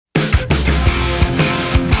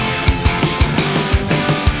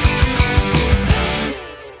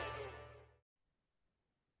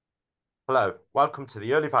Hello, welcome to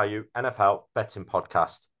the Early Value NFL Betting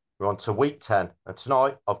Podcast. We're on to week 10, and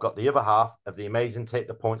tonight I've got the other half of the amazing Take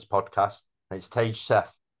the Points podcast, and it's Tage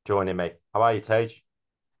Seth joining me. How are you, Tage?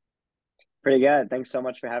 Pretty good. Thanks so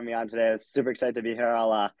much for having me on today. It's super excited to be here.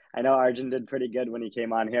 I know Arjun did pretty good when he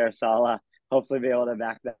came on here, so I'll hopefully be able to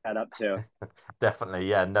back that up too. Definitely,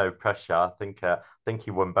 yeah, no pressure. I think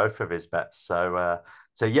he won both of his bets, so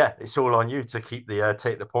yeah, it's all on you to keep the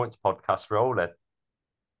Take the Points podcast rolling.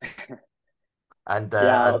 And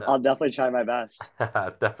Yeah, uh, I'll definitely try my best.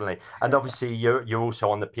 definitely, and obviously you're also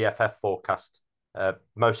on the PFF forecast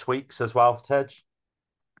most weeks as well, Tej.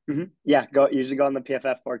 Yeah, go on the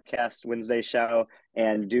PFF forecast Wednesday show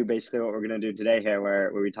and do basically what we're gonna do today here,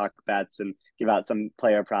 where we talk bets and give out some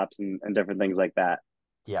player props and different things like that.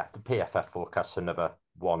 Yeah, the PFF forecast, another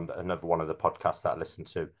one of the podcasts that I listen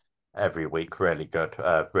to every week. Really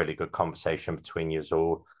good conversation between you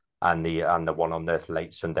all, and the one on the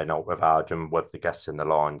late Sunday night with Arjun with the guests in the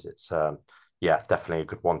lines. It's yeah, definitely a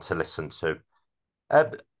good one to listen to. Uh,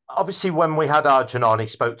 Obviously, when we had Arjun on, he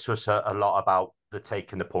spoke to us a lot about the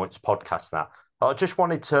Taking the Points podcast. Now, I just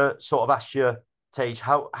wanted to sort of ask you, Tage,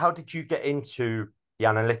 how did you get into the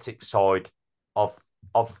analytics side of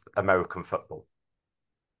of American football?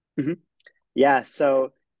 Mhm. Yeah,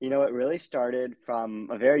 so it really started from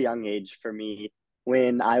a very young age for me.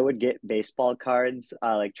 When I would get baseball cards,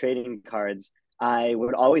 like trading cards, I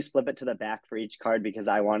would always flip it to the back for each card because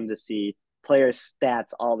I wanted to see players'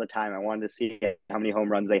 stats all the time. I wanted to see how many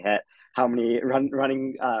home runs they hit, how many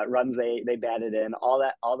running runs they batted in,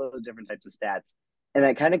 all those different types of stats. And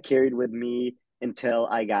that kind of carried with me until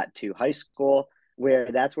I got to high school,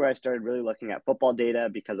 where that's where I started really looking at football data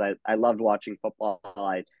because I loved watching football.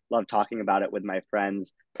 I love talking about it with my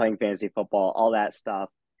friends, playing fantasy football, all that stuff.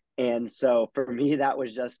 And so for me, that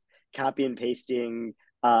was just copy and pasting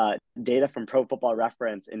data from Pro Football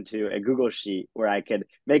Reference into a Google sheet where I could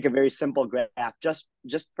make a very simple graph just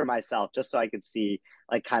for myself, just so I could see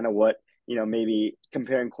like kind of what maybe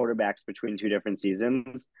comparing quarterbacks between two different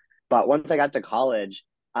seasons. But once I got to college,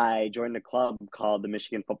 I joined a club called the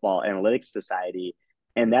Michigan Football Analytics Society,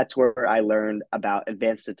 and that's where I learned about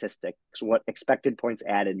advanced statistics, what expected points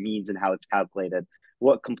added means and how it's calculated,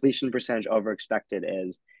 what completion percentage over expected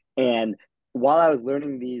is. And while I was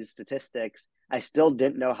learning these statistics, I still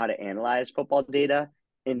didn't know how to analyze football data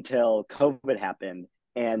until COVID happened.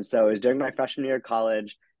 And so it was during my freshman year of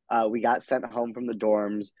college. We got sent home from the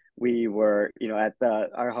dorms. We were, at the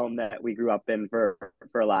our home that we grew up in for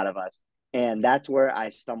a lot of us, and that's where I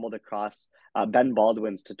stumbled across Ben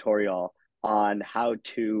Baldwin's tutorial on how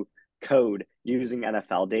to code using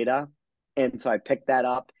NFL data. And so I picked that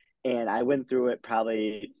up and I went through it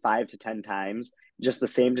probably 5 to 10 times, just the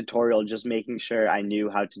same tutorial, just making sure I knew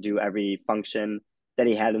how to do every function that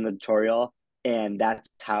he had in the tutorial. And that's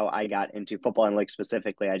how I got into football analytics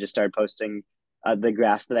specifically. I just started posting the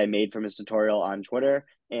graphs that I made from his tutorial on Twitter,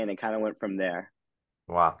 and it kind of went from there.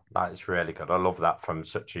 Wow, that is really good. I love that from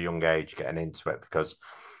such a young age getting into it because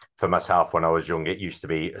for myself, when I was young, it used to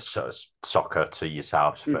be sort of soccer to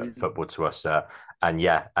yourselves, Mm-hmm. football to us, and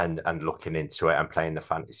yeah, and looking into it and playing the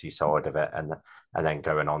fantasy side of it, and then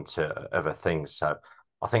going on to other things. So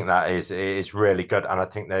I think that is really good, and I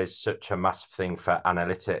think there's such a massive thing for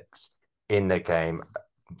analytics in the game.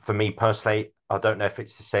 For me personally, I don't know if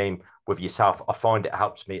it's the same with yourself. I find it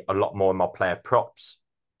helps me a lot more in my player props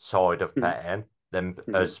side of Mm-hmm. betting than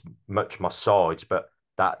Mm-hmm. as much my sides, but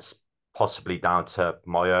that's possibly down to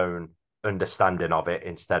my own understanding of it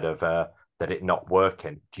instead of that it not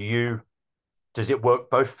working. Does it work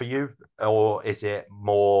both for you, or is it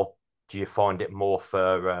more? Do you find it more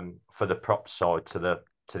for the prop side to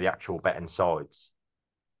the actual betting sides?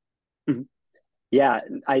 Mm-hmm. Yeah,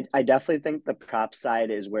 I definitely think the prop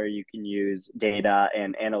side is where you can use data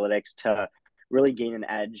and analytics to really gain an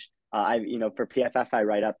edge. For PFF, I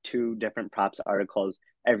write up two different props articles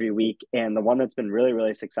every week, and the one that's been really,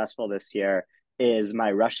 really successful this year is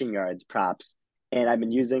my rushing yards props. And I've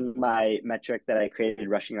been using my metric that I created,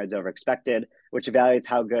 rushing yards over expected, which evaluates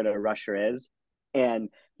how good a rusher is. And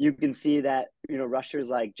you can see that, rushers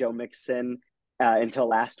like Joe Mixon until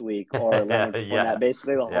last week or Leonard Fournette, Yeah,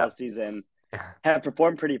 basically the yeah, whole season have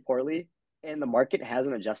performed pretty poorly, and the market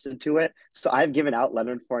hasn't adjusted to it. So I've given out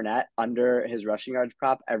Leonard Fournette under his rushing yards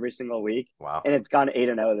prop every single week, wow, and it's gone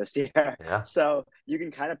 8-0 this year. yeah. So you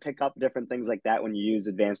can kind of pick up different things like that when you use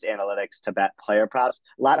advanced analytics to bet player props.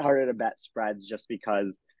 A lot harder to bet spreads just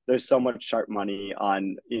because there's so much sharp money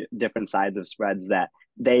on different sides of spreads that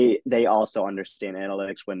they also understand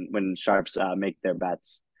analytics when sharps make their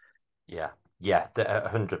bets. Yeah, yeah,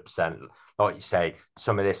 100%. Like you say,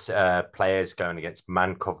 some of this players going against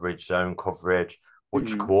man coverage, zone coverage,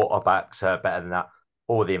 which Mhm. quarterbacks are better than that.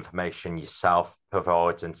 All the information yourself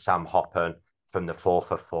provides, and Sam Hoppen from the 4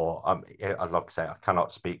 for 4. Like I say, I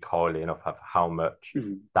cannot speak highly enough of how much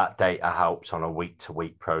Mhm. that data helps on a week to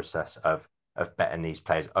week process of betting these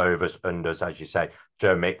players, overs, unders, as you say.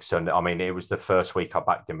 Joe Mixon, I mean, it was the first week I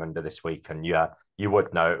backed him under this week, and yeah, you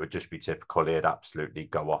would know it would just be typical. He'd absolutely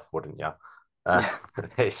go off, wouldn't you? Uh, Yeah.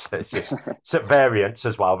 it's just variance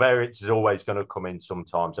as well. Variance is always going to come in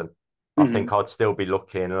sometimes, and I think Mhm. I'd still be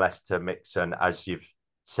looking less to Mixon, as you've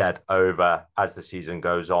said, over as the season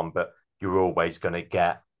goes on. But you're always going to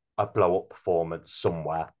get a blow up performance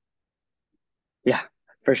somewhere. Yeah,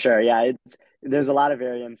 for sure. Yeah, there's a lot of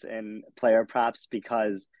variance in player props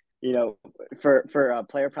because, you know, for a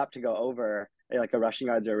player prop to go over like a rushing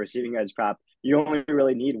yards or receiving yards prop, you only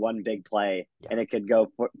really need one big play Yeah. and it could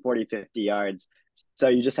go 40, 50 yards. So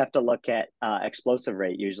you just have to look at explosive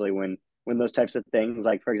rate usually when those types of things,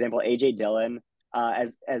 like for example, AJ Dillon,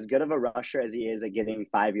 as good of a rusher as he is at getting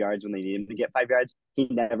 5 yards when they need him to get 5 yards, he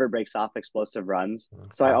never breaks off explosive runs.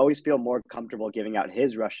 So I Okay. always feel more comfortable giving out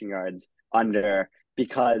his rushing yards under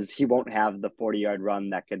because he won't have the 40-yard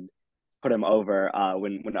run that could put him over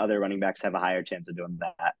when other running backs have a higher chance of doing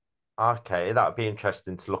that. Okay, that would be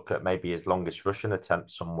interesting to look at maybe his longest rushing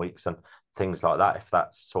attempts some weeks and things like that. If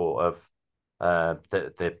that's sort of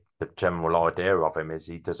the general idea of him is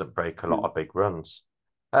he doesn't break a lot Mm. of big runs.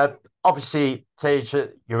 Obviously, Tej,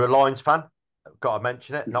 you're a Lions fan. Got to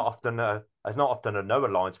mention it. Mhm. Not often I know a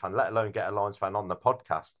Lions fan, let alone get a Lions fan on the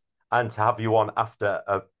podcast, and to have you on after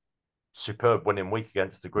a superb winning week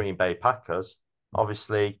against the Green Bay Packers.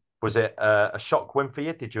 Obviously, was it a shock win for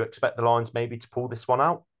you? Did you expect the Lions maybe to pull this one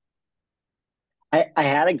out? I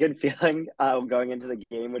had a good feeling going into the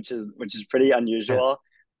game, which is pretty unusual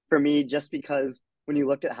for me, just because when you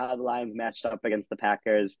looked at how the Lions matched up against the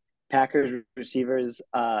Packers, Packers receivers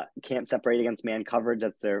can't separate against man coverage.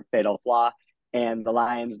 That's their fatal flaw. And the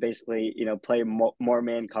Lions basically, play more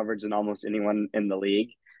man coverage than almost anyone in the league.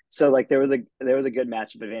 So like there was a good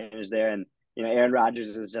matchup advantage there, and Aaron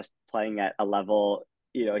Rodgers is just playing at a level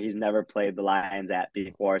he's never played the Lions at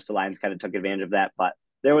before. So Lions kind of took advantage of that, but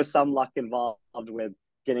there was some luck involved with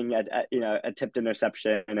getting a tipped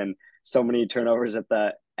interception and so many turnovers at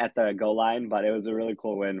the goal line. But it was a really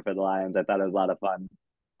cool win for the Lions. I thought it was a lot of fun.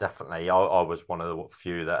 Definitely. I was one of the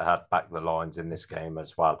few that had backed the Lions in this game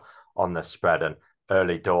as well on the spread. And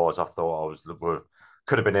early doors, I thought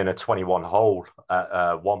could have been in a 21 hole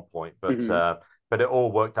at one point, Mm-hmm. but it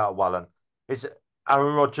all worked out well. And is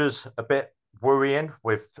Aaron Rodgers a bit worrying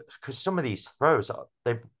with because some of these throws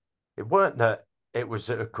they it weren't that it was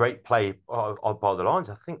a great play by the Lions.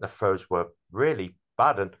 I think the throws were really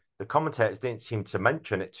bad, and the commentators didn't seem to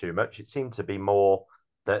mention it too much. It seemed to be more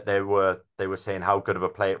that they were saying how good of a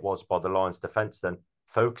play it was by the Lions defense than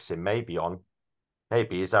focusing maybe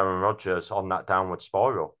is Aaron Rodgers on that downward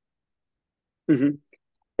spiral. Mm-hmm.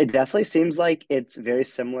 It definitely seems like it's very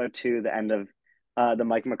similar to the end of the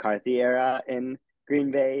Mike McCarthy era in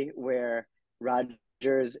Green Bay, where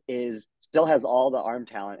Rodgers is still has all the arm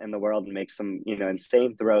talent in the world and makes some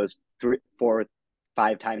insane throws 3, 4,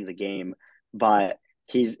 5 times a game, but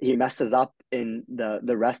he messes up in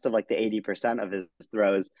the rest of like the 80% of his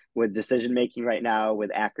throws with decision making right now,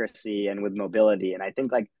 with accuracy and with mobility, and I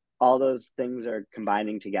think like all those things are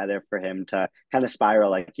combining together for him to kind of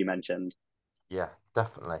spiral, like you mentioned. Yeah,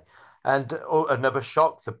 definitely. And another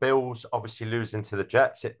shock, the Bills obviously losing to the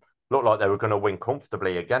Jets. It looked like they were going to win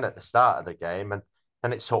comfortably again at the start of the game, and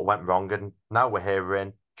then it sort of went wrong. And now we're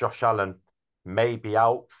hearing Josh Allen may be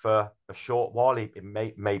out for a short while. He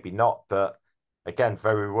maybe not, but again,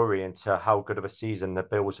 very worrying to how good of a season the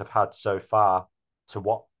Bills have had so far to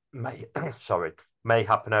what may sorry may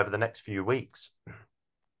happen over the next few weeks.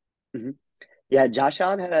 Mhm. Yeah, Josh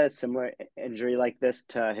Allen had a similar injury like this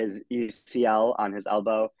to his UCL on his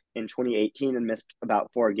elbow in 2018 and missed about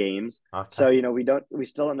 4 games. Okay. So, we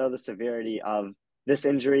still don't know the severity of this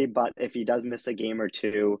injury, but if he does miss a game or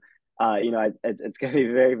two, it's going to be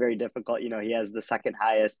very, very difficult. He has the second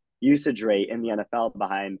highest usage rate in the NFL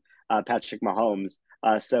behind Patrick Mahomes.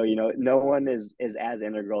 So, no one is as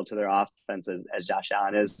integral to their offense as Josh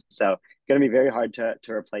Allen is. So, it's going to be very hard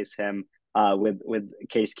to replace him with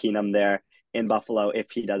Case Keenum there in Buffalo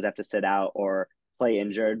if he does have to sit out or play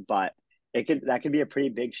injured. But that could be a pretty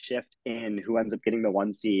big shift in who ends up getting the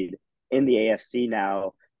 1 seed in the AFC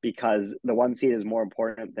now, because the 1 seed is more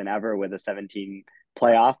important than ever with a 17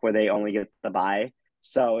 playoff where they only get the bye.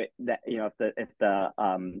 So that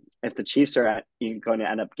if the Chiefs are going to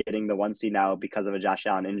end up getting the 1 seed now because of a Josh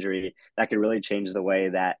Allen injury, that could really change the way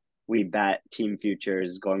that we bet team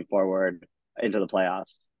futures going forward into the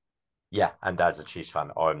playoffs. Yeah, and as a Chiefs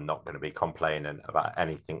fan, I'm not going to be complaining about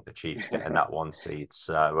anything the Chiefs getting that one seed.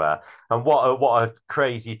 So, and what a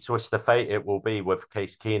crazy twist of fate it will be with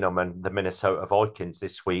Case Keenum and the Minnesota Vikings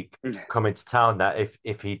this week coming to town. That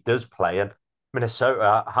if he does play, and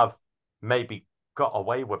Minnesota have maybe got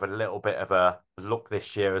away with a little bit of a look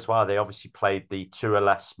this year as well. They obviously played the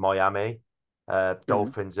two-less Miami Mhm.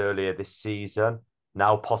 Dolphins earlier this season.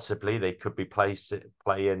 Now possibly they could be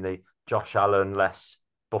playing the Josh Allen less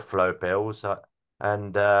Buffalo Bills.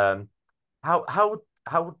 And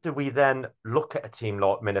how do we then look at a team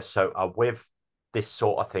like Minnesota with this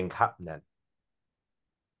sort of thing happening?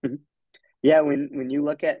 Mhm. Yeah, when you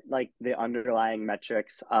look at like the underlying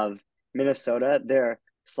metrics of Minnesota, they're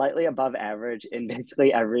slightly above average in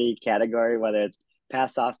basically every category, whether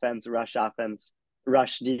it's offense, rush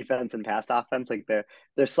defense, and pass offense. Like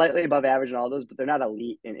they're slightly above average in all those, but they're not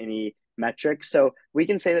elite in any metric. So we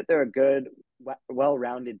can say that they're a good,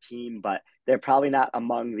 well-rounded team, but they're probably not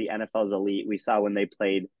among the NFL's elite. We saw when they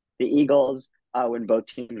played the Eagles, when both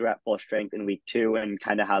teams were at full strength in week 2, and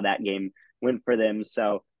kind of how that game went for them.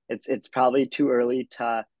 So it's probably too early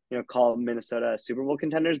to call Minnesota Super Bowl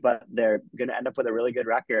contenders, but they're going to end up with a really good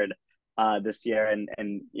record this year, and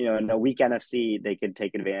in a weak NFC they could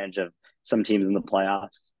take advantage of some teams in the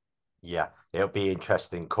playoffs. Yeah, it'll be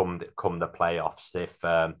interesting come the playoffs if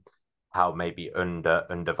how maybe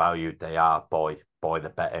undervalued they are by the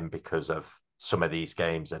betting because of some of these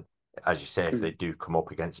games. And as you say, if they do come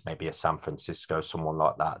up against maybe a San Francisco, someone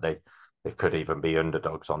like that, they could even be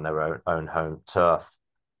underdogs on their own home turf.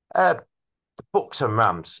 The Bucks and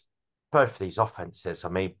Rams, both these offenses. I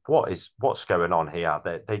mean, what's going on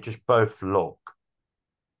here? They just both look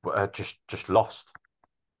just lost.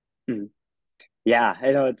 Yeah,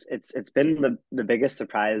 I know it's been the biggest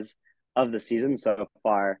surprise of the season so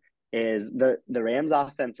far is the Rams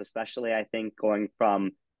offense, especially I think going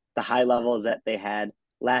from the high levels that they had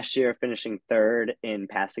last year, finishing third in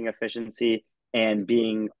passing efficiency and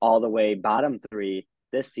being all the way bottom three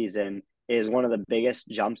this season is one of the biggest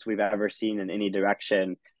jumps we've ever seen in any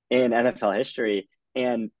direction in NFL history.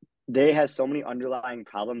 And they have so many underlying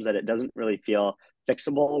problems that it doesn't really feel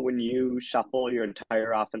fixable when you shuffle your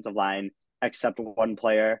entire offensive line except one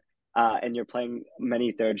player, and you're playing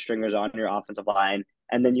many third stringers on your offensive line,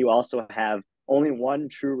 and then you also have only one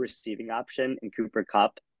true receiving option in Cooper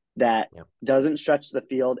Kupp that Yeah. doesn't stretch the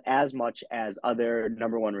field as much as other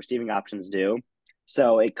number one receiving options do.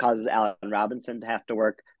 So it causes Allen Robinson to have to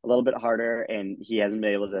work a little bit harder, and he hasn't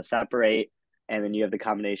been able to separate. And then you have the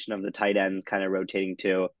combination of the tight ends kind of rotating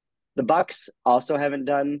too. The Bucks also haven't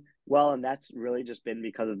done well, and that's really just been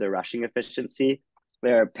because of their rushing efficiency.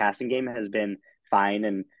 Their passing game has been fine,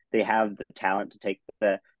 and they have the talent to take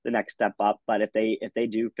the next step up. But if they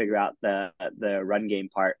do figure out the run game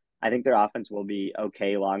part, I think their offense will be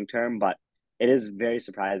okay long term. But it is very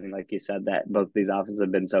surprising, like you said, that both these offenses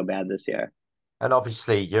have been so bad this year. And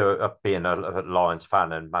obviously, you're being a Lions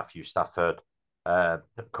fan and Matthew Stafford uh,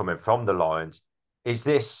 coming from the Lions. Is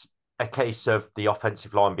this a case of the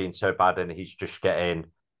offensive line being so bad and he's just getting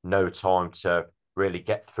no time to really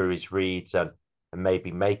get through his reads and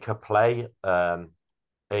maybe make a play?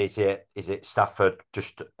 Is it Stafford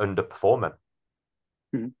just underperforming?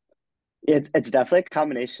 Mhm. It's definitely a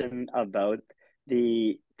combination of both.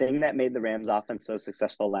 The thing that made the Rams offense so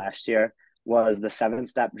successful last year was the 7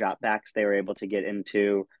 step dropbacks they were able to get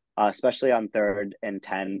into, especially on 3rd and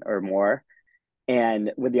 10 or more.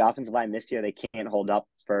 And with the offensive line this year, they can't hold up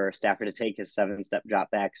for Stafford to take his 7 step drop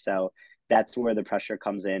back. So that's where the pressure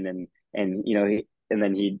comes in, and and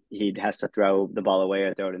then he has to throw the ball away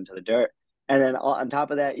or throw it into the dirt. And then on top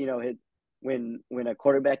of that, when a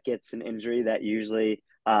quarterback gets an injury that usually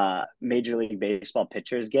Major League Baseball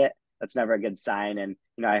pitchers get, that's never a good sign. And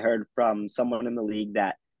I heard from someone in the league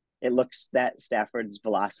that it looks that Stafford's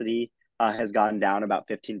velocity has gone down about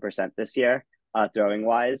 15% this year, throwing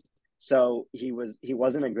wise. So he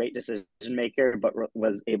wasn't a great decision maker, but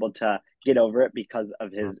was able to get over it because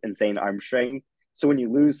of his insane arm strength. So when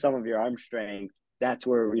you lose some of your arm strength, that's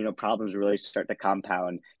where problems really start to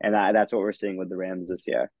compound, and that's what we're seeing with the Rams this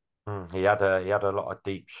year. He had a lot of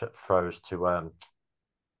deep throws to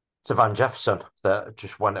Van Jefferson that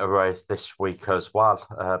just went away this week as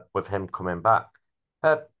well, with him coming back.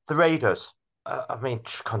 The Raiders, I mean,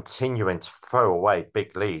 just continuing to throw away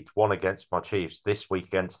big leads. One against my Chiefs, this week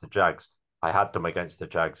against the Jags. I had them against the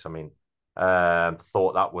Jags. I mean,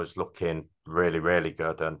 thought that was looking really, really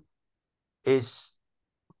good. And is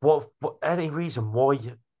what any reason why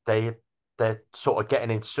they they're sort of getting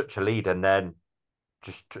in such a lead and then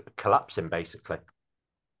just collapsing basically?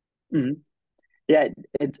 Mhm. Yeah,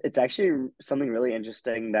 it's actually something really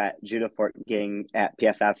interesting that Judah Fortgang at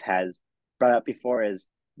PFF has brought up before is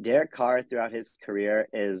Derek Carr throughout his career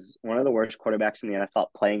is one of the worst quarterbacks in the NFL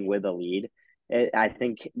playing with a lead. I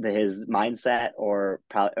think his mindset or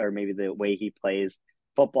maybe the way he plays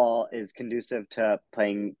football is conducive to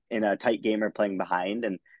playing in a tight game or playing behind,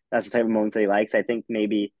 and that's the type of moments that he likes. I think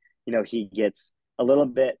maybe he gets a little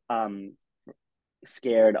bit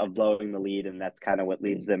scared of blowing the lead, and that's kind of what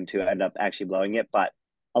leads them to end up actually blowing it. But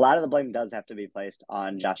a lot of the blame does have to be placed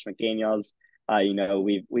on Josh McDaniels.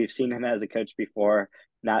 We've seen him as a coach before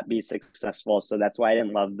not be successful, so that's why I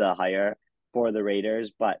didn't love the hire for the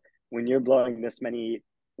Raiders. But when you're blowing this many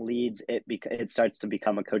leads, it starts to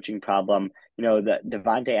become a coaching problem. The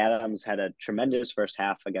Devontae Adams had a tremendous first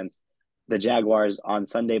half against the Jaguars on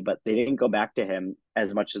Sunday, but they didn't go back to him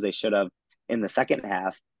as much as they should have in the second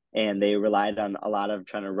half, and they relied on a lot of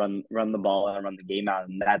trying to run the ball and run the game out,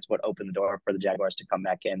 and that's what opened the door for the Jaguars to come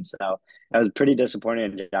back in. So I was pretty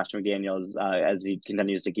disappointed in Josh McDaniels as he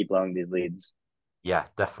continues to keep blowing these leads. Yeah,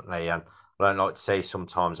 definitely. And I don't like to say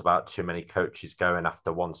sometimes about too many coaches going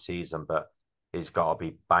after one season, but he's got to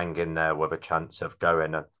be banging there with a chance of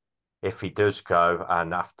going. And if he does go,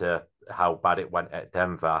 and after how bad it went at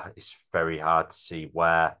Denver, it's very hard to see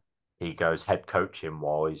where he goes head coaching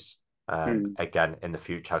wise Mm. again in the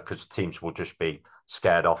future, because teams will just be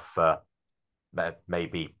scared off for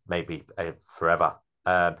maybe forever.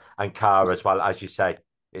 And Carr as well, as you say,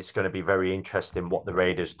 it's going to be very interesting what the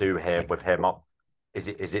Raiders do here with him up. Is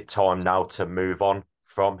it time now to move on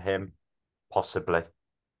from him? Possibly.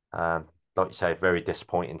 Like you say, very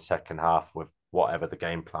disappointing second half with whatever the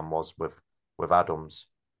game plan was with Adams.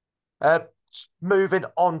 Uh, Moving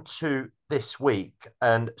on to this week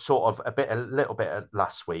and sort of a little bit of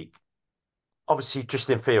last week. Obviously,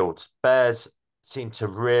 Justin Fields, Bears seem to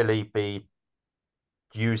really be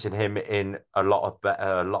using him in a lot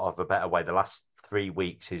of a better way. The last 3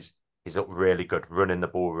 weeks, he's up really good, running the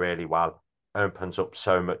ball really well, opens up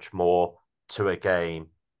so much more to a game.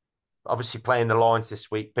 Obviously, playing the Lions this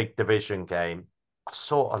week, big division game. I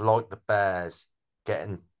sort of like the Bears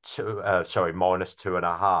getting minus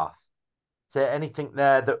 2.5. Is there anything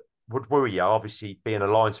there that would worry you? Obviously, being a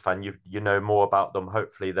Lions fan, you know more about them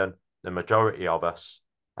hopefully than the majority of us.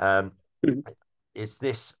 Um, is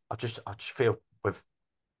this? I just feel with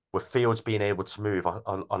Fields being able to move,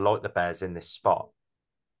 I like the Bears in this spot.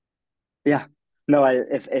 Yeah. No,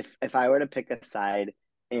 if I were to pick a side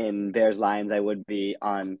in Bears Lions, I would be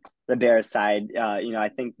on the Bears side. I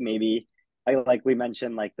think maybe like we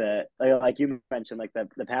mentioned, like you mentioned, like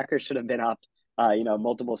the Packers should have been up,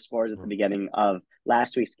 multiple scores at the beginning of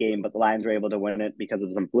last week's game, but the Lions were able to win it because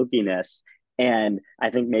of some flukiness. And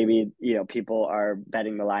I think maybe, people are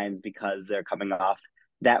betting the Lions because they're coming off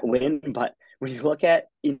that win. But when you look at,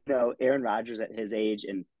 Aaron Rodgers at his age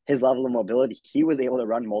and his level of mobility, he was able to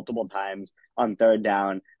run multiple times on third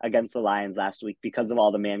down against the Lions last week because of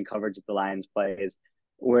all the man coverage that the Lions plays,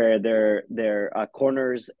 where their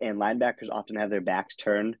corners and linebackers often have their backs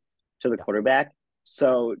turned to the Yeah, quarterback.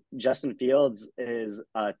 So Justin Fields is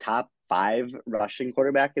a top 5 rushing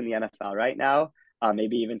quarterback in the NFL right now,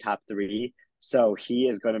 maybe even top 3. So he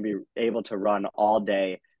is going to be able to run all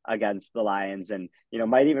day against the Lions, and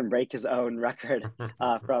might even break his own record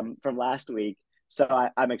from last week. So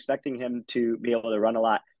I'm expecting him to be able to run a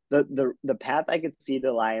lot. The path I could see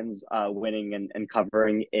the Lions winning and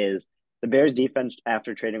covering is the Bears defense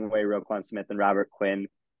after trading away Roquan Smith and Robert Quinn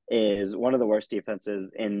is one of the worst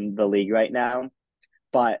defenses in the league right now.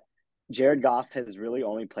 But Jared Goff has really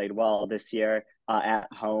only played well this year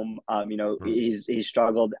at home. He's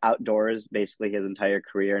struggled outdoors basically his entire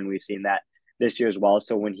career, and we've seen that this year as well.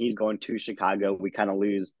 So when he's going to Chicago, we kind of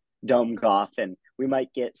lose Dome Goff, and we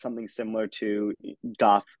might get something similar to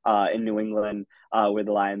Goff in New England, where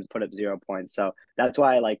the Lions put up 0 points. So that's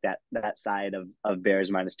why I like that side of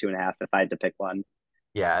Bears minus 2.5 if I had to pick one.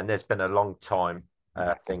 yeah, and there's been a long time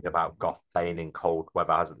thing about Goff playing in cold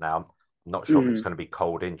weather, hasn't there? I'm not sure if it's Mm-hmm. going to be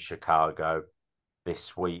cold in Chicago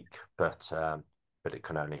this week, but it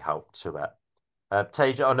can only help to it.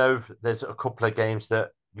 Tej, I know there's a couple of games that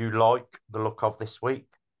you like the look of this week,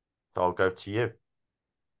 so I'll go to you.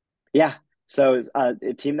 Yeah. So a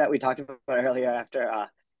team that we talked about earlier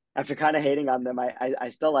after kind of hating on them, I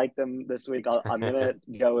still like them this week. I'm gonna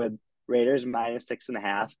go with Raiders minus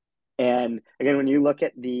 6.5. And again, when you look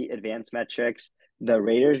at the advanced metrics, the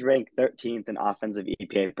Raiders rank 13th in offensive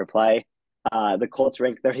EPA per play. The Colts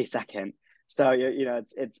rank 32nd. So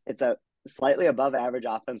it's a slightly above average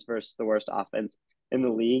offense versus the worst offense in the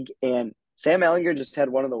league. And Sam Ellinger just had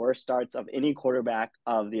one of the worst starts of any quarterback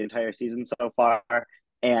of the entire season so far.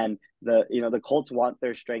 And the Colts want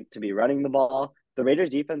their strength to be running the ball. the Raiders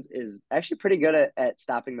defense is actually pretty good at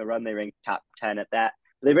stopping the run. They rank top 10 at that.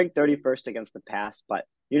 They rank 31st against the pass, but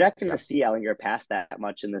you're not going Yeah, to see Ellinger pass that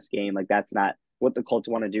much in this game. Like that's not what the Colts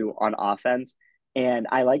want to do on offense. And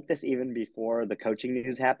I like this even before the coaching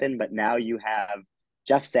news happened, but now you have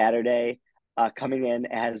Jeff Saturday coming in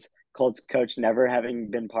as Colts coach, never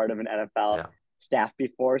having been part of an NFL yeah, staff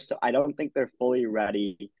before. So I don't think they're fully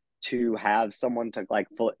ready to have someone to like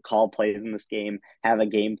call plays in this game, have a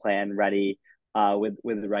game plan ready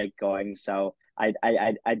with the right going. So I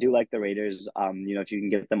do like the Raiders. If you can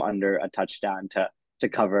get them under a touchdown to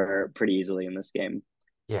cover pretty easily in this game.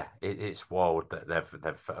 yeah. It's wild that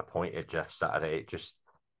they've appointed Jeff Saturday. It just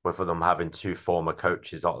with them having two former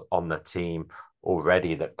coaches on the team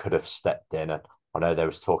already that could have stepped in. And I know there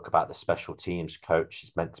was talk about the special teams coach.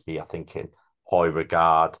 He's meant to be, I think, in high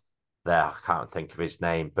regard. There, I can't think of his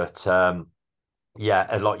name, but yeah,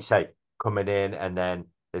 and like you say, coming in and then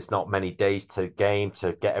there's not many days to game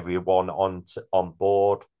to get everyone on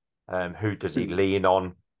board. Who does he Mhm. lean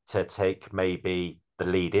on to take maybe the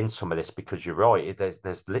lead in some of this? Because you're right,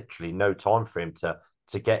 there's literally no time for him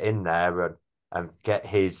to get in there and get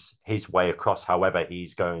his way across. However,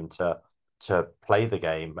 he's going to play the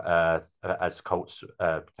game as Colts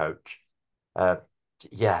coach. Uh,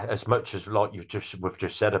 yeah, as much as like we've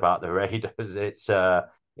just said about the Raiders,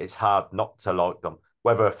 it's hard not to like them.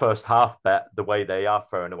 Whether a first half bet, the way they are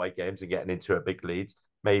throwing away games and getting into a big leads,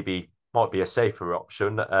 maybe might be a safer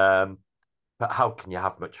option. But how can you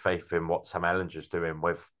have much faith in what Sam Ellinger's doing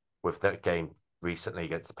with that game recently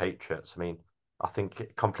against the Patriots? I mean, I think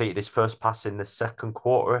it completed his first pass in the second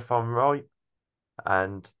quarter, if I'm right.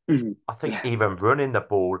 And Mhm. I think Yeah. even running the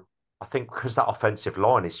ball, I think because that offensive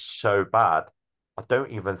line is so bad, I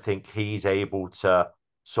don't even think he's able to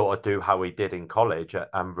sort of do how he did in college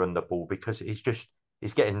and run the ball because he's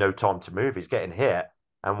getting no time to move. He's getting hit.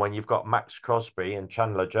 And when you've got Max Crosby and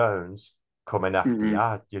Chandler Jones coming after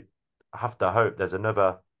Mhm. you have to hope there's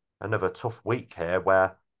another tough week here where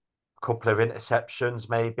a couple of interceptions,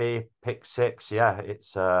 maybe pick six. Yeah,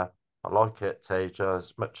 it's I like it, Tage,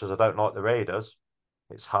 as much as I don't like the Raiders.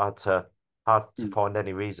 It's hard to Mhm. find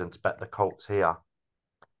any reason to bet the Colts here.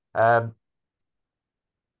 Um,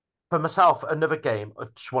 for myself, another game I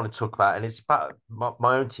just want to talk about, and it's about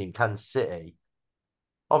my own team, Kansas City.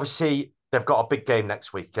 Obviously, they've got a big game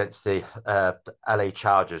next week against the LA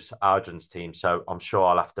Chargers, Arjun's team. So I'm sure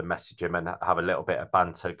I'll have to message him and have a little bit of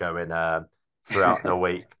banter going throughout the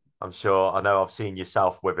week. I'm sure. I know I've seen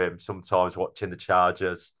yourself with him sometimes watching the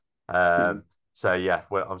Chargers. Mhm. So yeah,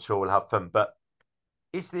 I'm sure we'll have fun. But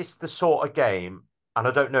is this the sort of game? And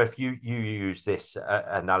I don't know if you use this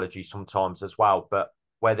analogy sometimes as well, but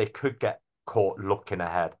where they could get caught looking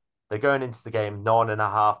ahead. They're going into the game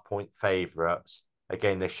 9.5 point favourites.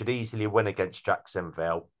 Again, they should easily win against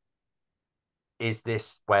Jacksonville. Is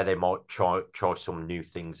this where they might try some new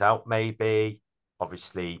things out? Maybe,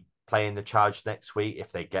 obviously, playing the Charge next week.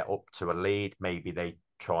 If they get up to a lead, maybe they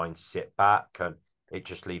try and sit back, and it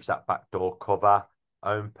just leaves that back door cover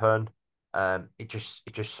open. It just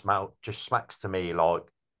smacks to me like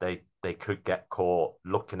they could get caught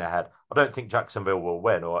looking ahead. I don't think Jacksonville will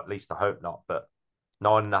win, or at least I hope not. But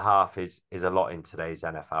 9.5 is a lot in today's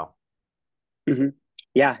NFL. Mhm.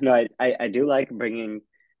 Yeah, no, I do like bringing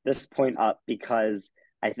this point up because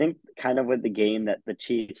I think kind of with the game that the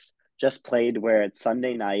Chiefs just played where it's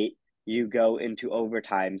Sunday night, you go into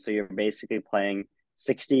overtime. So you're basically playing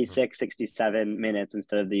 66, 67 minutes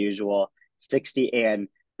instead of the usual 60. And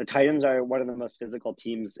the Titans are one of the most physical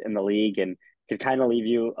teams in the league and could kind of leave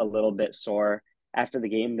you a little bit sore after the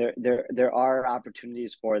game. There are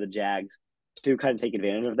opportunities for the Jags to kind of take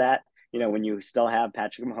advantage of that, when you still have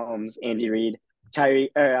Patrick Mahomes, Andy Reid,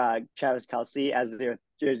 Travis Kelce as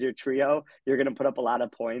your trio, you're going to put up a lot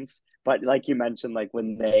of points. But like you mentioned, like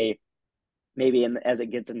when they maybe as it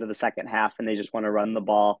gets into the second half and they just want to run the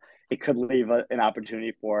ball, it could leave an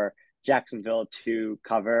opportunity for Jacksonville to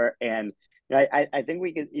cover. And I think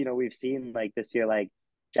we could, we've seen like this year, like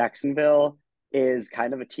Jacksonville is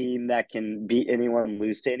kind of a team that can beat anyone,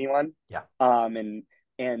 lose to anyone. Yeah,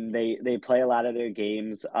 And they play a lot of their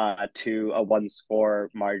games to a one score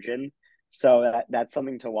margin. So that's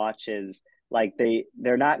something to watch is like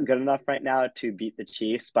they're not good enough right now to beat the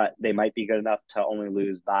Chiefs, but they might be good enough to only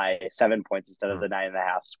lose by 7 points instead of mm. the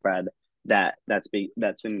 9.5 spread that's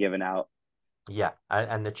been given out. Yeah,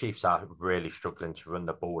 and the Chiefs are really struggling to run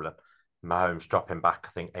the ball. And Mahomes dropping back,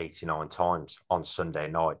 I think, 89 times on Sunday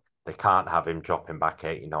night. They can't have him dropping back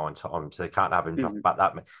 89 times. They can't have him drop Mm-hmm. back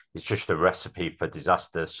that many. It's just a recipe for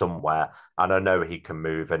disaster somewhere. And I know he can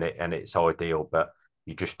move and it's ideal, but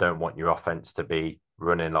you just don't want your offense to be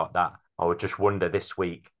running like that. I would just wonder this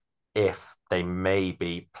week if they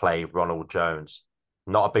maybe play Ronald Jones.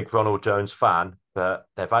 Not a big Ronald Jones fan, but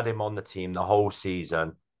they've had him on the team the whole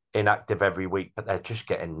season, inactive every week, but they're just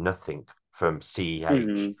getting nothing from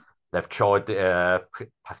CEH. Hmm. They've tried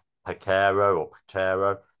Pacero or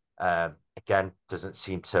Pacero. Again, doesn't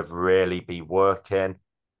seem to really be working.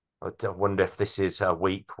 I wonder if this is a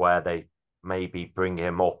week where they maybe bring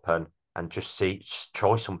him up and just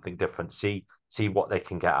try something different, see what they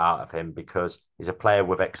can get out of him because he's a player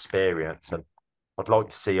with experience, and I'd like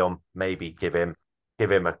to see him maybe give him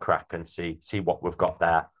a crack and see what we've got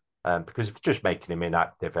there. Because if you're just making him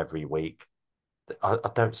inactive every week, I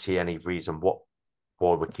don't see any reason why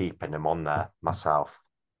we're keeping him on there myself.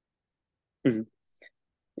 Hmm.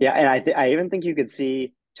 Yeah, and I even think you could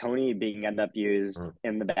see Tony being end up used Mm,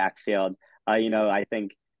 in the backfield. I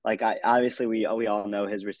think like I obviously we all know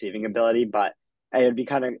his receiving ability, but it would be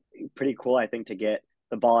kind of pretty cool, I think, to get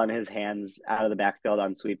the ball in his hands out of the backfield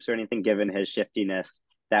on sweeps or anything, given his shiftiness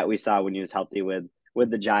that we saw when he was healthy with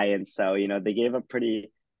the Giants. So, they gave a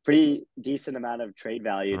pretty decent amount of trade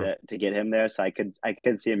value mm. to get him there. So I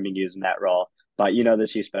could see him being used in that role. But the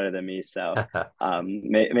Chiefs better than me, so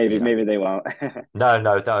maybe Yeah. maybe they won't. No,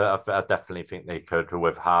 I definitely think they could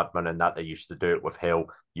with Hardman and that they used to do it with Hill,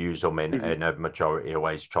 use them Mhm. in a majority of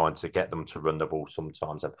ways, trying to get them to run the ball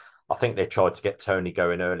sometimes. And I think they tried to get Tony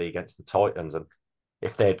going early against the Titans. And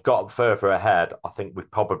if they'd got further ahead, I think we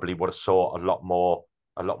probably would have saw a lot more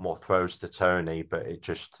throws to Tony, but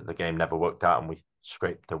the game never worked out and we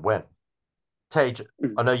scraped a win. Tage,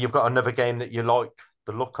 Mhm. I know you've got another game that you like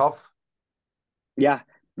the look of. Yeah,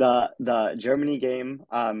 the Germany game.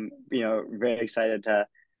 Very excited to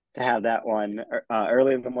have that one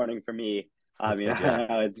early in the morning for me. Yeah, I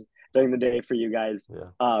know it's during the day for you guys.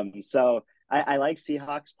 yeah. So I like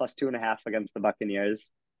Seahawks plus 2.5 against the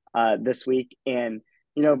Buccaneers this week, and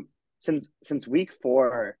you know since week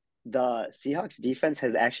 4, the Seahawks defense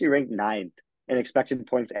has actually ranked ninth in expected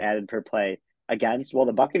points added per play against. Well,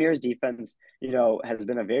 the Buccaneers defense has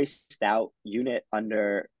been a very stout unit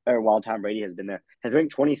under or while Tom Brady has been there, has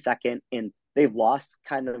ranked 22nd, and they've lost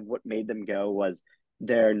kind of what made them go was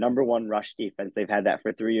their number one rush defense. They've had that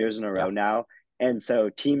for 3 years in a row Yeah. now. And so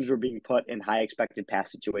teams were being put in high expected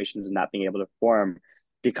pass situations and not being able to perform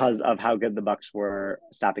because of how good the Bucks were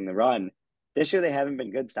stopping the run. This year they haven't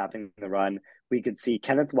been good stopping the run. We could see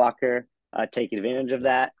Kenneth Walker take advantage of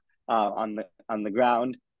Yeah. that on the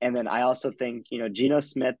ground. And then I also think Geno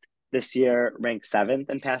Smith this year ranks seventh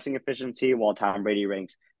in passing efficiency, while Tom Brady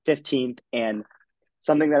ranks 15th. And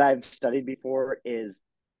something that I've studied before is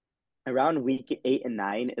around week 8 and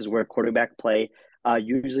 9 is where quarterback play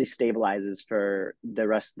usually stabilizes for the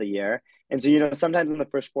rest of the year. And so, sometimes in the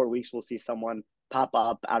first 4 weeks, we'll see someone pop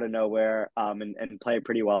up out of nowhere and play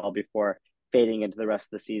pretty well before fading into the rest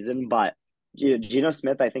of the season. But Geno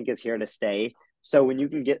Smith, I think, is here to stay. So when you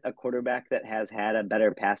can get a quarterback that has had a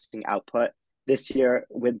better passing output this year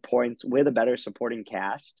with points, with a better supporting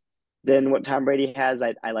cast than what Tom Brady has,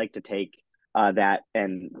 I like to take that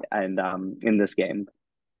and in this game.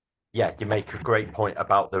 Yeah, you make a great point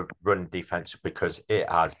about the run defense because it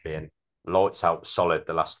has been lights out solid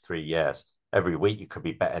the last 3 years. Every week you could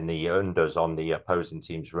be betting the unders on the opposing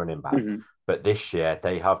team's running back. Mhm. But this year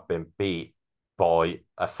they have been beat by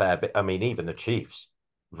a fair bit. I mean, even the Chiefs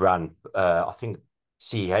ran, I think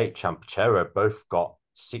CH and Pachero both got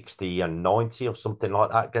 60 and 90 or something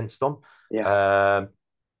like that against them. Yeah. Um,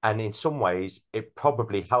 and in some ways, it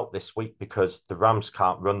probably helped this week because the Rams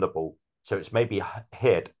can't run the ball. So it's maybe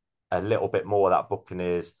hit a little bit more of that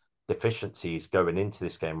Buccaneers deficiencies going into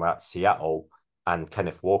this game. We're at Seattle and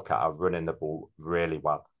Kenneth Walker are running the ball really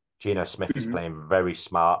well. Geno Smith is Mhm. playing very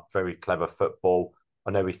smart, very clever football.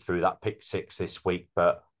 I know he threw that pick six this week,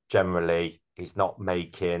 but generally he's not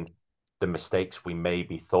making the mistakes we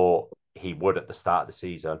maybe thought he would at the start of the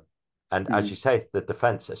season. And as Mhm. you say, the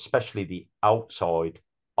defense, especially the outside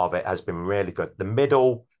of it, has been really good. The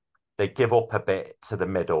middle, they give up a bit to the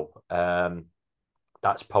middle.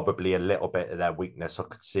 That's probably a little bit of their weakness. I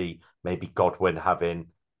could see maybe Godwin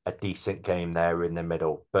having a decent game there in the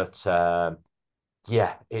middle. But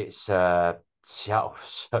yeah, it's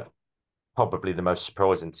Seattle's probably the most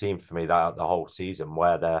surprising team for me that the whole season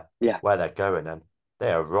Yeah. where they're going, and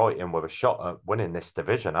they are right in with a shot at winning this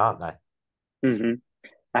division, aren't they? Hmm.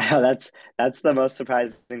 I know that's the most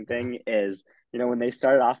surprising thing is, when they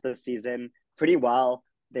started off the season pretty well,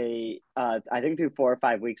 they I think through 4 or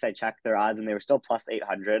 5 weeks I checked their odds and they were still plus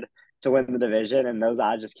 800 to win the division, and those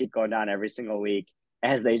odds just keep going down every single week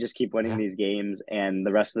as they just keep winning Yeah, these games and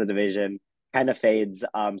the rest of the division kind of fades.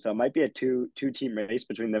 So it might be a two team race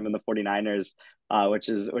between them and the 49ers, which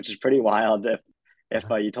is pretty wild if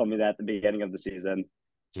yeah. you told me that at the beginning of the season.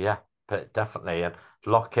 Yeah, but definitely. And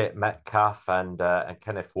Lockett, Metcalf, and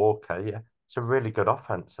Kenneth Walker, yeah, it's a really good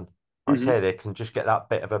offense. And I Hmm. say they can just get that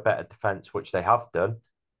bit of a better defense, which they have done.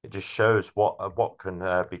 It just shows what can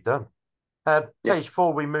be done. Yeah. Tej,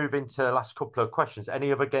 before we move into the last couple of questions,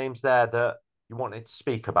 any other games there that you wanted to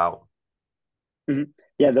speak about? Hmm.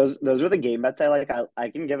 Yeah, those were the game bets I like. I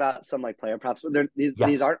can give out some like player props. These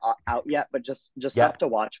Yes. aren't out yet, but just Yeah. stuff to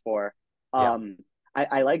watch for. Yeah. Um,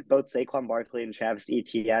 I like both Saquon Barkley and Travis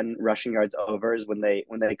Etienne rushing yards overs when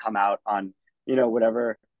they come out on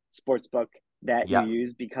whatever sports book that you Yeah.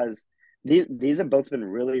 use, because these have both been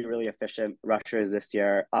really efficient rushers this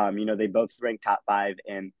year. They both rank top five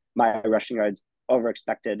in my rushing yards over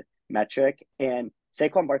expected metric, and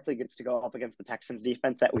Saquon Barkley gets to go up against the Texans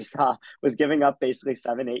defense that we saw was giving up basically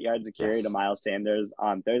 7, 8 yards a carry to Yes. Miles Sanders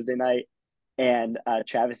on Thursday night, and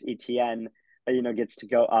Travis Etienne, gets to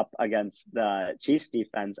go up against the Chiefs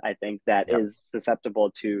defense. I think that Yeah. is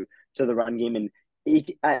susceptible to the run game, and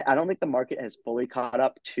I don't think the market has fully caught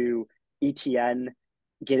up to Etienne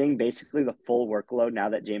getting basically the full workload now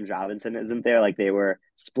that James Robinson isn't there. Like they were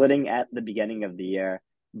splitting at the beginning of the year,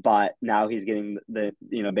 but now he's getting the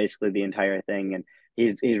basically the entire thing, and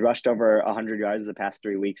he's rushed over 100 yards the past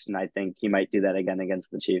 3 weeks, and I think he might do that again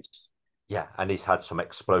against the Chiefs. Yeah, and he's had some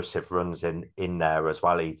explosive runs in there as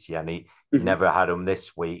well, ETN. He Hmm. never had them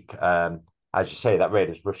this week. As you say, that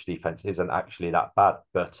Raiders rush defense isn't actually that bad,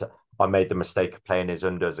 but I made the mistake of playing his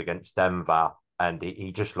unders against Denver, and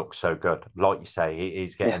he just looks so good. Like you say,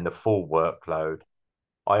 he's Yeah. getting the full workload.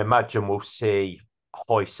 I imagine we'll see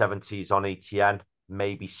high 70s on ETN,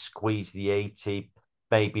 maybe squeeze the 80,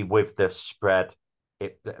 maybe with the spread.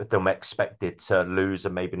 They'll expect it to lose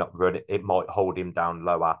and maybe not run it. It might hold him down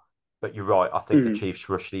lower. But you're right. I think the Hmm. Chiefs'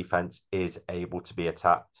 rush defense is able to be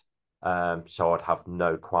attacked. So I'd have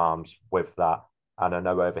no qualms with that. And I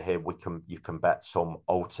know over here you can bet some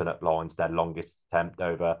alternate lines, their longest attempt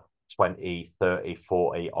over 20, 30,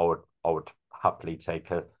 40. I would happily take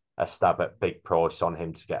a stab at big price on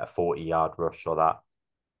him to get a 40-yard rush or that. Yeah.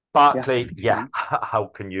 Barkley, yeah, Hmm. how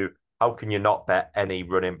can you not bet any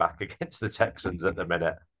running back against the Texans at the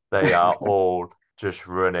minute? They are all just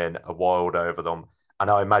running a wild over them. And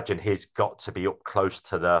I imagine he's got to be up close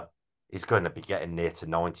to he's going to be getting near to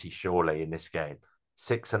 90 surely in this game.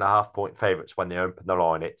 6.5 point favorites when they open the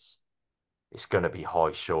line. It's going to be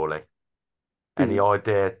high surely. Any Hmm.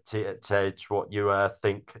 idea, to what you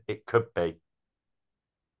think it could be?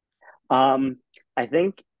 Um, I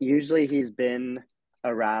think usually he's been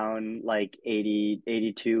around like 80,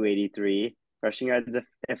 82, 83 rushing yards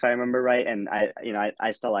if I remember right. And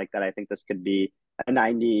I still like that. I think this could be a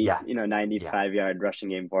 90, Yeah, yeah, 95-yard rushing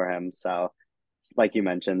game for him. So like you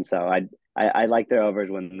mentioned, so I like their overs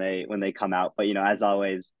when they come out. But as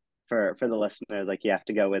always for the listeners, like you have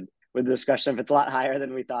to go with the discussion. If it's a lot higher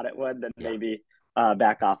than we thought it would, then yeah, maybe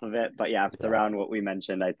back off of it. But yeah, if it's yeah. around what we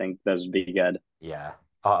mentioned, I think those would be good. Yeah,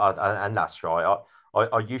 and that's right.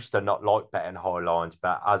 I used to not like betting high lines,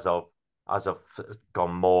 but as I've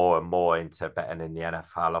gone more and more into betting in the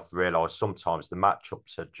NFL, I've realised sometimes the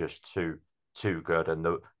matchups are just too good, and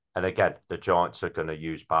again the Giants are going to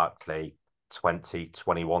use Barkley 20,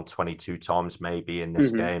 21, 22 times maybe in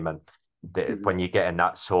this Hmm. game, and Hmm. when you're getting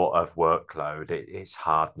that sort of workload, it's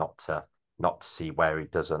hard not to see where he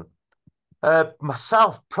doesn't.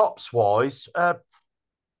 Myself, props wise, a,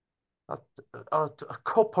 a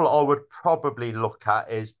couple I would probably look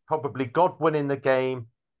at is probably Godwin in the game,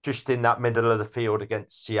 just in that middle of the field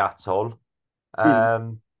against Seattle. Hmm.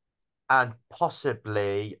 Um, and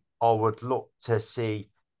possibly I would look to see,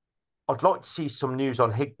 I'd like to see some news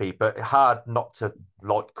on Higby, but hard not to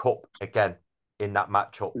like Cup again in that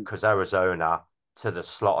matchup because Arizona to the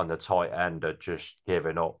slot and the tight end are just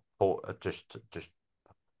giving up, or just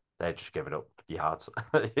they're just giving up yards.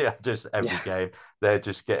 Yeah, just every Yeah. game. They're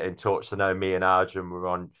just getting touched. I know me and Arjun were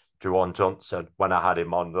on Juwan Johnson when I had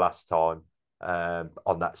him on last time,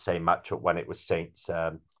 on that same matchup when it was Saints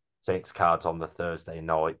cards on the Thursday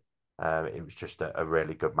night. It was just a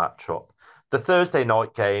really good matchup. The Thursday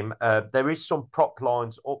night game, there is some prop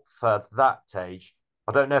lines up for that stage.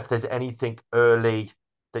 I don't know if there's anything early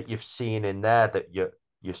that you've seen in there that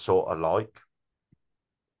you sort of like.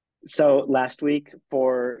 So last week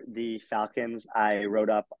for the Falcons, I wrote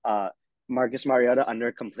up Marcus Mariota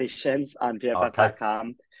under completions on Okay.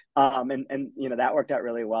 PFF.com. And that worked out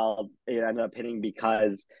really well. It ended up hitting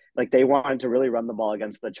because like they wanted to really run the ball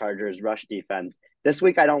against the Chargers rush defense. This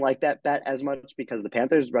week I don't like that bet as much because the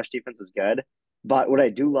Panthers rush defense is good. But what I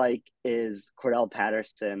do like is Cordell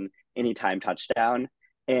Patterson anytime touchdown.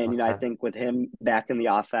 And I Okay. think with him back in the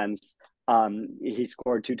offense, he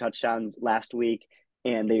scored 2 touchdowns last week,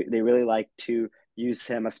 and they really like to use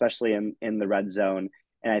him, especially in the red zone.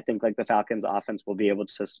 And I think like the Falcons offense will be able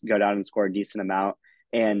to go down and score a decent amount.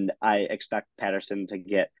 And I expect Patterson to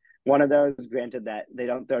get one of those. Granted that they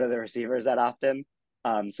don't throw to the receivers that often.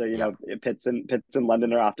 So you Yeah. know, Pitts and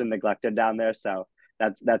London are often neglected down there. So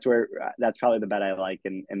that's probably the bet I like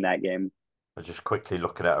in that game. I was just quickly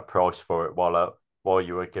looking at a price for it while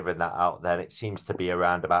you were giving that out. Then it seems to be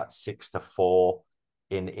around about 6-4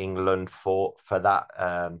 in England for that,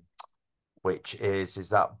 which is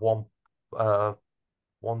that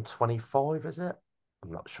 125? Is it?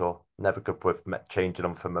 I'm not sure. Never good with changing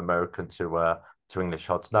them from American to English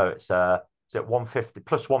odds. No, it's is it 150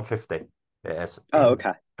 plus 150? It is Oh,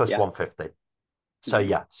 okay. plus Yeah. 150. So Mhm.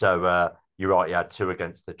 yeah, you're right. He had two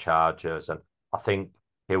against the Chargers, and I think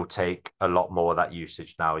he'll take a lot more of that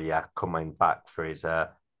usage now. Yeah, coming back for his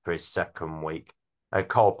second week. And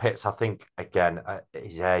Carl Pitts, I think again,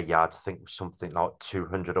 his air yards, I think was something like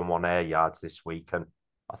 201 air yards this week, and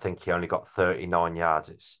I think he only got 39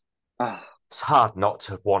 yards. Oh, It's hard not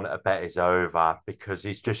to want to bet his over because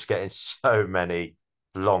he's just getting so many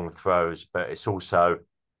long throws, but it's also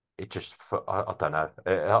it just I don't know.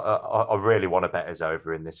 I really want to bet his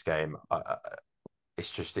over in this game.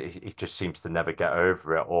 It's just it just seems to never get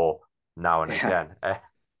over it, or now and yeah. again,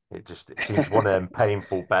 it seems one of them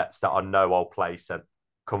painful bets that I know I'll place, and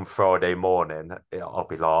come Friday morning, I'll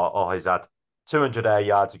be like, oh, he's had 200 air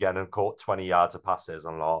yards again and caught 20 yards of passes.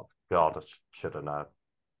 I'm like, God, I should have known.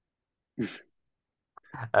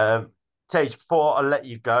 Um, Tage, before I let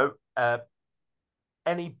you go,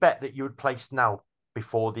 any bet that you would place now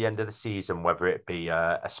before the end of the season, whether it be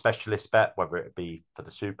a specialist bet, whether it be for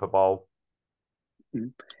the Super Bowl?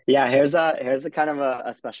 Mhm. Yeah, here's a kind of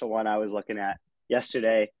a special one I was looking at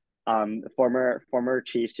yesterday. Former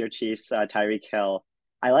Chiefs, your Chiefs, Tyreek Hill.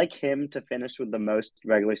 I like him to finish with the most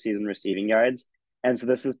regular season receiving yards, and so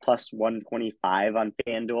this is plus 125 on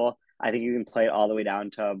FanDuel. I think you can play it all the way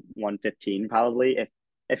down to 115 probably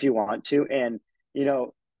if you want to. And you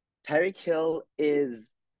know, Tyreek Hill is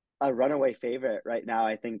a runaway favorite right now,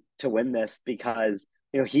 I think, to win this because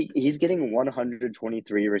he's getting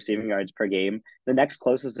 123 receiving yards per game. The next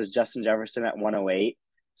closest is Justin Jefferson at 108.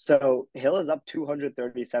 So Hill is up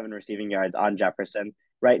 237 receiving yards on Jefferson.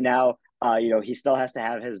 Right now, he still has to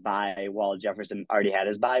have his bye while Jefferson already had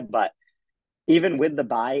his bye. But even with the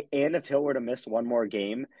bye, and if Hill were to miss one more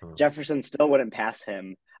game, Hmm. Jefferson still wouldn't pass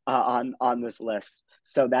him on this list.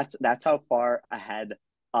 So that's how far ahead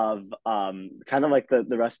of kind of like the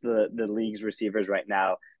rest of the league's receivers right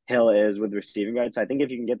now Hill is with receiving yards. So I think if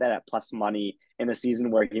you can get that at plus money in a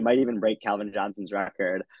season where he might even break Calvin Johnson's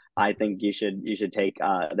record, I think you should take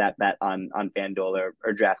that bet on FanDuel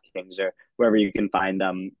or DraftKings or wherever you can find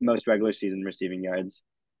most regular season receiving yards.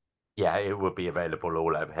 Yeah, it would be available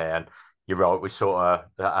all over here. And you're right, we sort of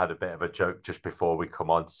had a bit of a joke just before we come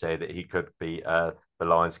on to say that he could beat the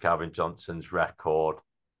Lions Calvin Johnson's record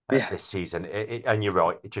Yeah. this season. And you're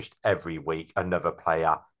right, just every week another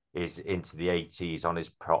player is into the 80s on his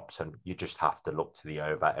props, and you just have to look to the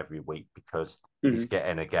over every week because he's Hmm.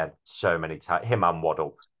 getting again so many times. Him and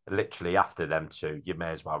Waddle, literally after them two, you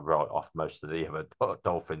may as well write off most of the other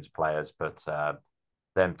Dolphins players, but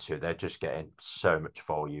them two, they're just getting so much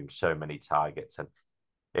volume, so many targets. And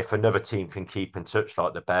if another team can keep in touch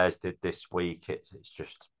like the Bears did this week, it's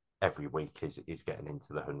just every week is getting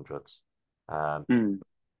into the hundreds. Um, Mm.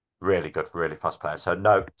 really good, really fast player. So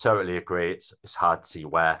no, totally agree. It's hard to see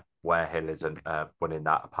where Hill isn't winning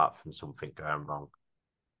that apart from something going wrong.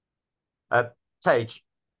 Uh, Tage,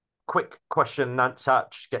 quick question and answer.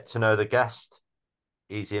 Just get to know the guest.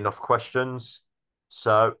 Easy enough questions.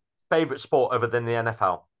 So, favorite sport other than the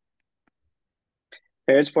NFL?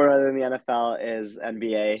 Favorite sport other than the NFL is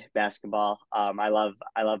NBA basketball. I love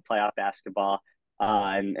playoff basketball,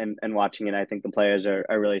 and watching it. I think the players are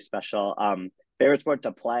really special. Favorite sport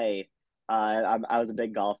to play. I was a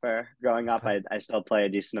big golfer growing up. Okay. I still play a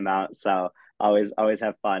decent amount, so always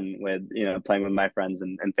have fun with playing with my friends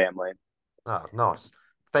and family. Oh, nice.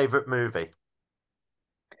 Favorite movie?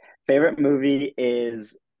 Favorite movie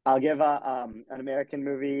is I'll give a an American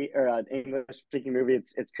movie or an English speaking movie.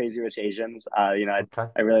 It's Crazy Rich Asians. Okay.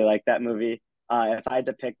 I really like that movie. If I had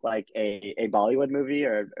to pick like a Bollywood movie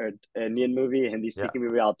or an Indian movie, a Hindi Yeah. speaking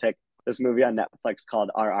movie, I'll pick this movie on Netflix called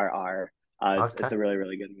RRR. It's Okay. a really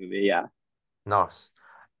really good movie. Yeah. Nice.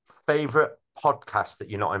 Favorite podcast that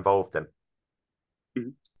you're not involved in?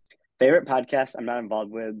 Mhm. Favorite podcast I'm not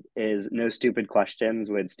involved with is No Stupid Questions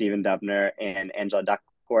with Stephen Dubner and Angela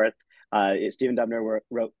Duckworth. Stephen Dubner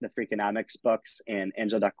wrote the Freakonomics books, and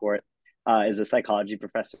Angela Duckworth is a psychology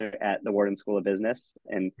professor at the Wharton School of Business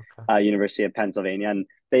in Okay. University of Pennsylvania. And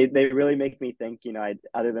they really make me think.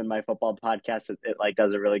 Other than my football podcast, it like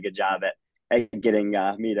does a really good job at getting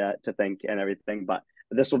me to think and everything. But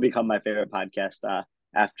this will become my favorite podcast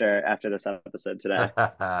after this episode today.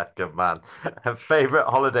 Good man. Favorite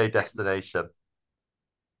holiday destination?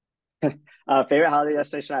 Favorite holiday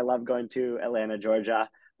destination? I love going to Atlanta, Georgia.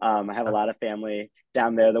 I have a lot of family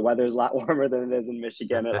down there. The weather's a lot warmer than it is in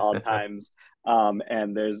Michigan at all times.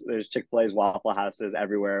 And there's Chick-fil-A's Waffle Houses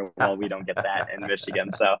everywhere. Well, we don't get that in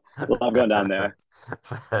Michigan, so love going down there.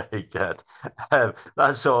 Very good.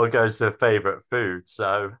 That sort of goes to favorite food.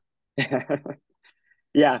 So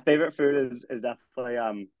Yeah, favorite food is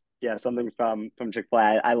definitely yeah, something from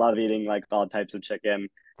Chick-fil-A. I love eating like all types of chicken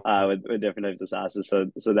with different types of sauces.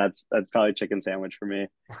 So that's probably chicken sandwich for me.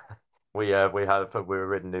 we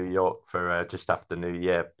were in New York for just after New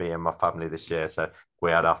Year, me and my family this year. So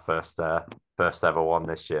we had our first ever one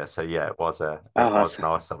this year. So yeah, Oh, it was awesome.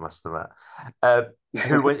 nice, I must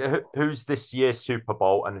admit. Who's this year's Super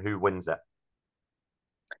Bowl and who wins it?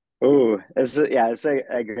 It's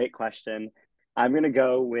a great question. I'm gonna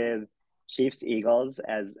go with Chiefs Eagles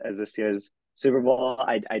as this year's Super Bowl.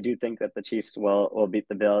 I do think that the Chiefs will beat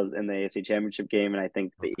the Bills in the AFC Championship game, and I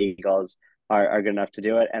think the Eagles are good enough to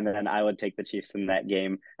do it. And then I would take the Chiefs in that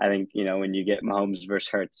game. I think, when you get Mahomes versus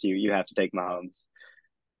Hurts, you have to take Mahomes.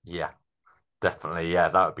 Yeah, definitely. Yeah,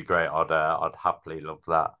 that would be great. I'd happily love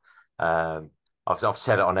that. I've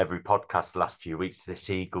said it on every podcast the last few weeks. This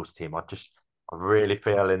Eagles team, I really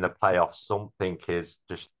feel in the playoffs something is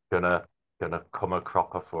just gonna come a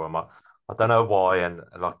cropper for them. I don't know why, and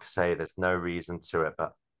like I say, there's no reason to it,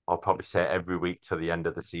 but I'll probably say it every week till the end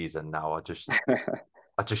of the season. Now, I just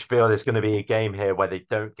feel there's going to be a game here where they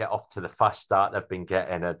don't get off to the fast start they've been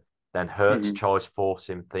getting, and then Hurts Mhm. tries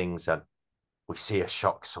forcing things, and we see a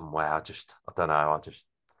shock somewhere. I don't know.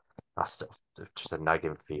 That's just a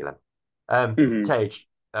nagging feeling. Mhm. Tage,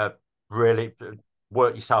 really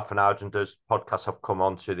work yourself and Arjun does podcasts I've come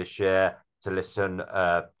on to this year to listen.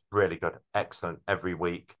 Really good, excellent every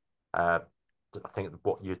week. Uh, I think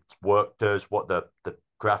what your work does, what the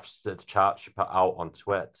graphs, the charts you put out on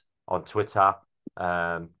Twitter,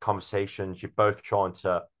 conversations. You're both trying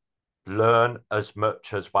to learn as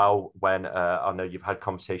much as well when I know you've had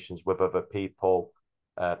conversations with other people.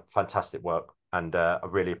 Fantastic work. And I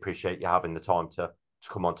really appreciate you having the time to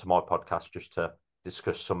come onto my podcast just to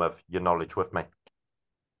discuss some of your knowledge with me.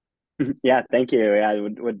 Yeah, thank you. Yeah, I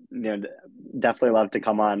would definitely love to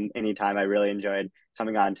come on anytime. I really enjoyed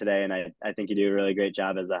coming on today, and I think you do a really great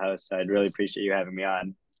job as a host. So I'd really Cheers. appreciate you having me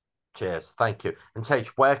on. Cheers. Thank you. And Tage,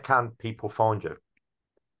 where can people find you?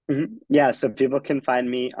 Yeah, so people can find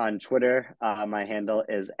me on Twitter. My handle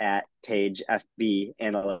is at TageFB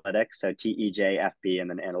Analytics, so TEJFB and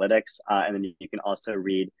then Analytics. And then you can also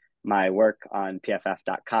read my work on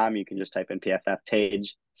PFF.com. You can just type in PFF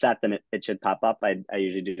Tage Seth, and it should pop up. I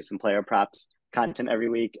usually do some player props content every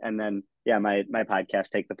week. And then, yeah, my podcast,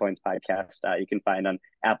 Take the Points podcast, you can find on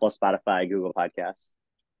Apple, Spotify, Google Podcasts.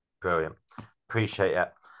 Brilliant. Appreciate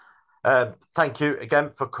it. Thank you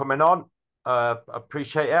again for coming on.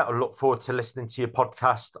 Appreciate it. I look forward to listening to your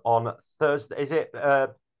podcast on Thursday. Is it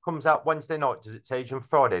comes out Wednesday night? Does it take on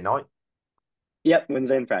Friday night? Yep,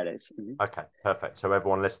 Wednesday and Fridays. Okay, perfect. So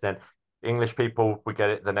everyone listening, English people, we get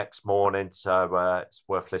it the next morning. So it's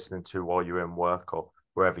worth listening to while you're in work or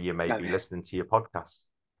wherever you may be Okay. listening to your podcast.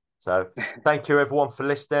 So thank you everyone for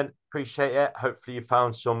listening. Appreciate it. Hopefully you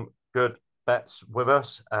found some good bets with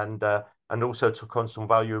us and also took on some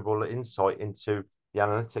valuable insight into the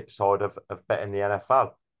analytics side of betting the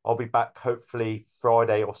NFL. I'll be back hopefully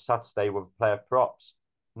Friday or Saturday with player props.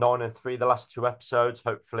 9 and 3, the last two episodes.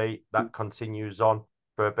 Hopefully that continues on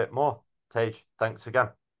for a bit more. Tage, thanks again.